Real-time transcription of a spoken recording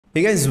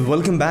Hey guys,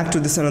 welcome back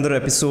to this another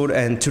episode,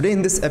 and today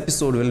in this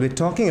episode we'll be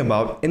talking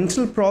about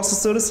Intel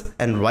processors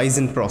and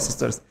Ryzen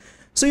processors.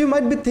 So you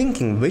might be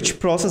thinking, which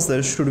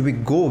processor should we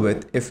go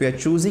with if we are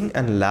choosing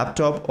a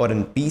laptop or a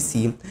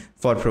PC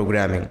for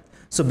programming?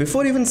 So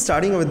before even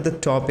starting with the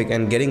topic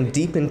and getting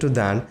deep into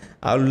that,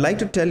 I would like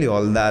to tell you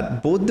all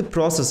that both the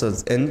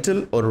processors,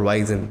 Intel or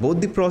Ryzen, both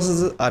the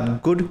processors are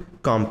good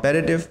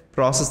competitive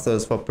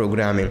processors for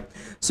programming.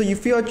 So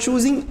if you are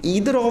choosing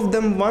either of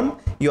them one,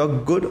 you are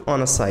good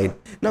on a side.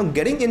 Now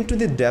getting into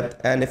the depth,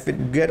 and if we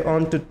get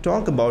on to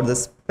talk about the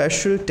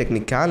special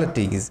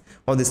technicalities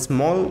or the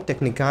small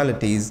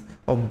technicalities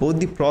of both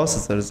the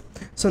processors.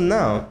 So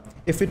now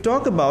if we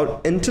talk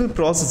about Intel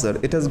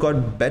processor, it has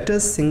got better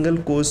single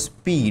core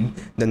speed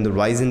than the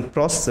Ryzen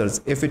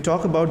processors. If we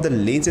talk about the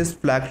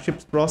latest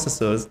flagship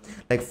processors,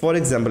 like for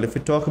example, if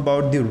we talk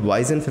about the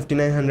Ryzen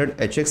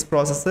 5900HX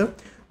processor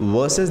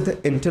versus the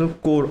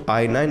Intel Core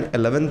i9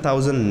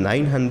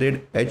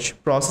 11900H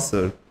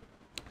processor.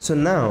 So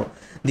now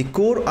the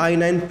Core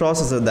i9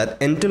 processor that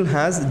Intel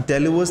has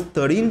delivers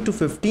 13 to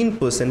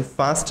 15%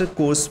 faster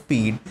core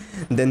speed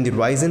than the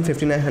Ryzen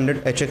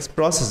 5900HX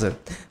processor.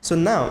 So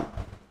now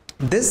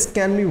this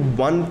can be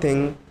one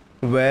thing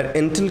where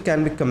Intel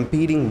can be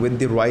competing with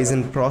the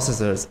Ryzen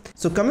processors.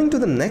 So coming to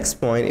the next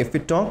point, if we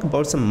talk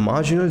about some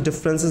marginal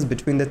differences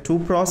between the two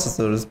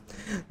processors,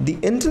 the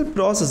Intel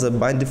processor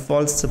by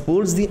default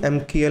supports the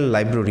MKL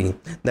library,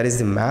 that is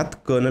the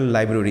math kernel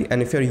library.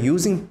 And if you're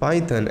using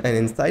Python, and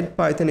inside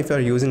Python if you're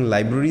using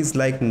libraries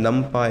like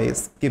NumPy,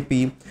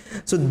 Skippy,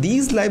 so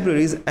these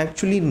libraries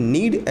actually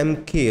need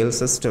MKL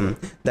system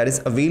that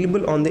is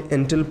available on the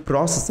Intel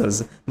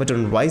processors, but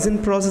on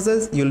Ryzen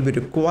processors you'll be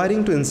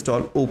requiring to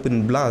install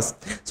OpenBlast.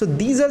 So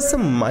these are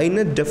some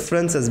minor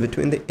differences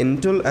between the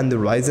Intel and the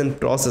Ryzen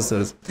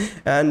processors.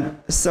 And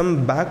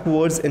some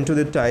backwards into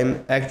the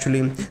time,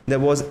 actually there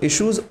was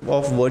issues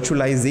of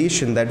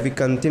virtualization that we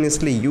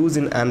continuously use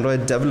in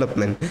Android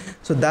development.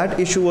 So that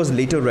issue was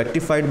later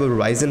rectified by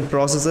Ryzen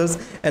processors,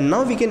 and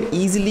now we can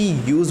easily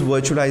use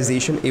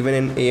virtualization even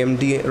in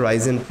AMD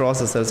Ryzen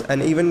processors,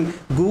 and even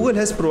Google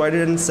has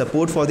provided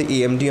support for the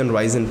AMD and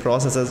Ryzen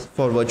processors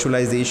for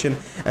virtualization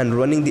and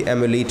running the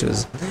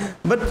emulators.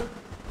 But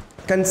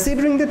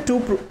considering the two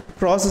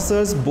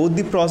processors, both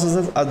the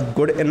processors are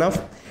good enough.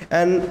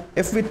 And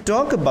if we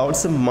talk about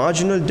some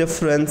marginal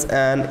difference,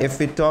 and if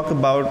we talk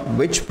about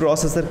which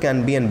processor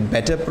can be a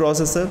better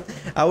processor,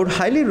 I would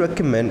highly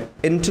recommend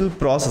Intel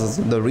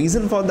processors. The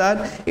reason for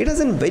that, it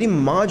has a very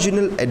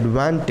marginal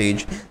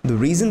advantage. The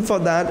reason for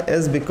that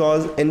is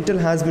because Intel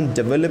has been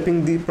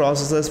developing the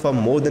processors for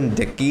more than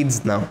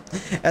decades now,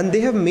 and they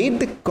have made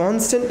the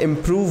constant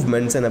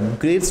improvements and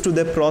upgrades to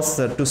their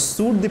processor to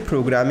suit the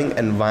programming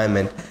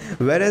environment,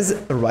 whereas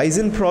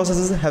Ryzen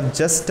processors have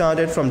just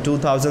started from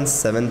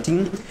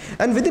 2017.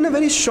 And within a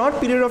very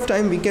short period of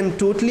time, we can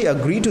totally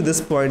agree to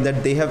this point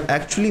that they have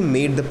actually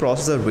made the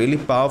processor really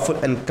powerful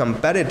and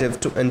competitive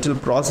to Intel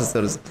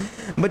processors.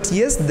 But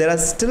yes, there are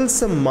still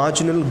some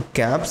marginal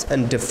gaps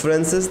and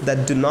differences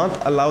that do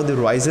not allow the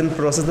Ryzen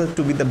processor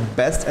to be the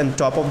best and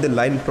top of the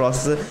line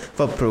processor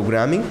for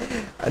programming.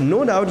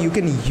 No doubt you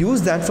can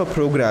use that for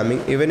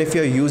programming. Even if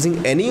you're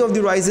using any of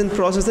the Ryzen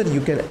processor,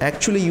 you can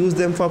actually use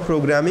them for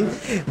programming,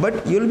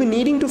 but you'll be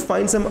needing to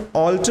find some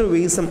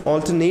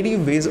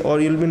alternative ways,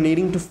 or you'll be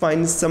needing to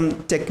find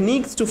some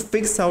techniques to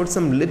fix out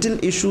some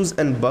little issues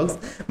and bugs.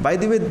 By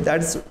the way,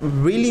 that's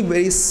really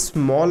very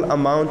small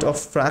amount of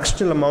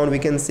fractional amount we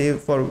can say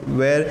for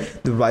where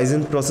the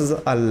Ryzen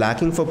processors are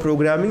lacking for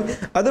programming.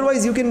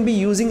 Otherwise you can be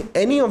using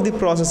any of the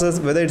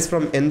processors, whether it's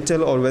from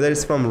Intel or whether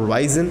it's from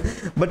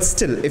Ryzen. But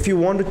still, if you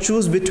want to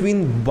choose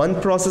between one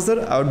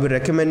processor, I would be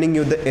recommending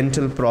you the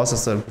Intel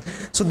processor.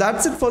 So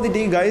that's it for the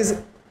day,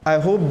 guys. I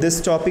hope this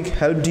topic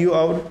helped you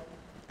out.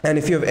 And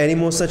if you have any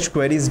more such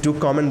queries, do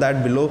comment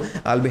that below.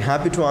 I'll be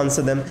happy to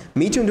answer them.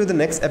 Meet you into the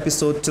next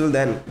episode. Till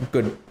then,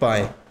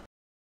 goodbye.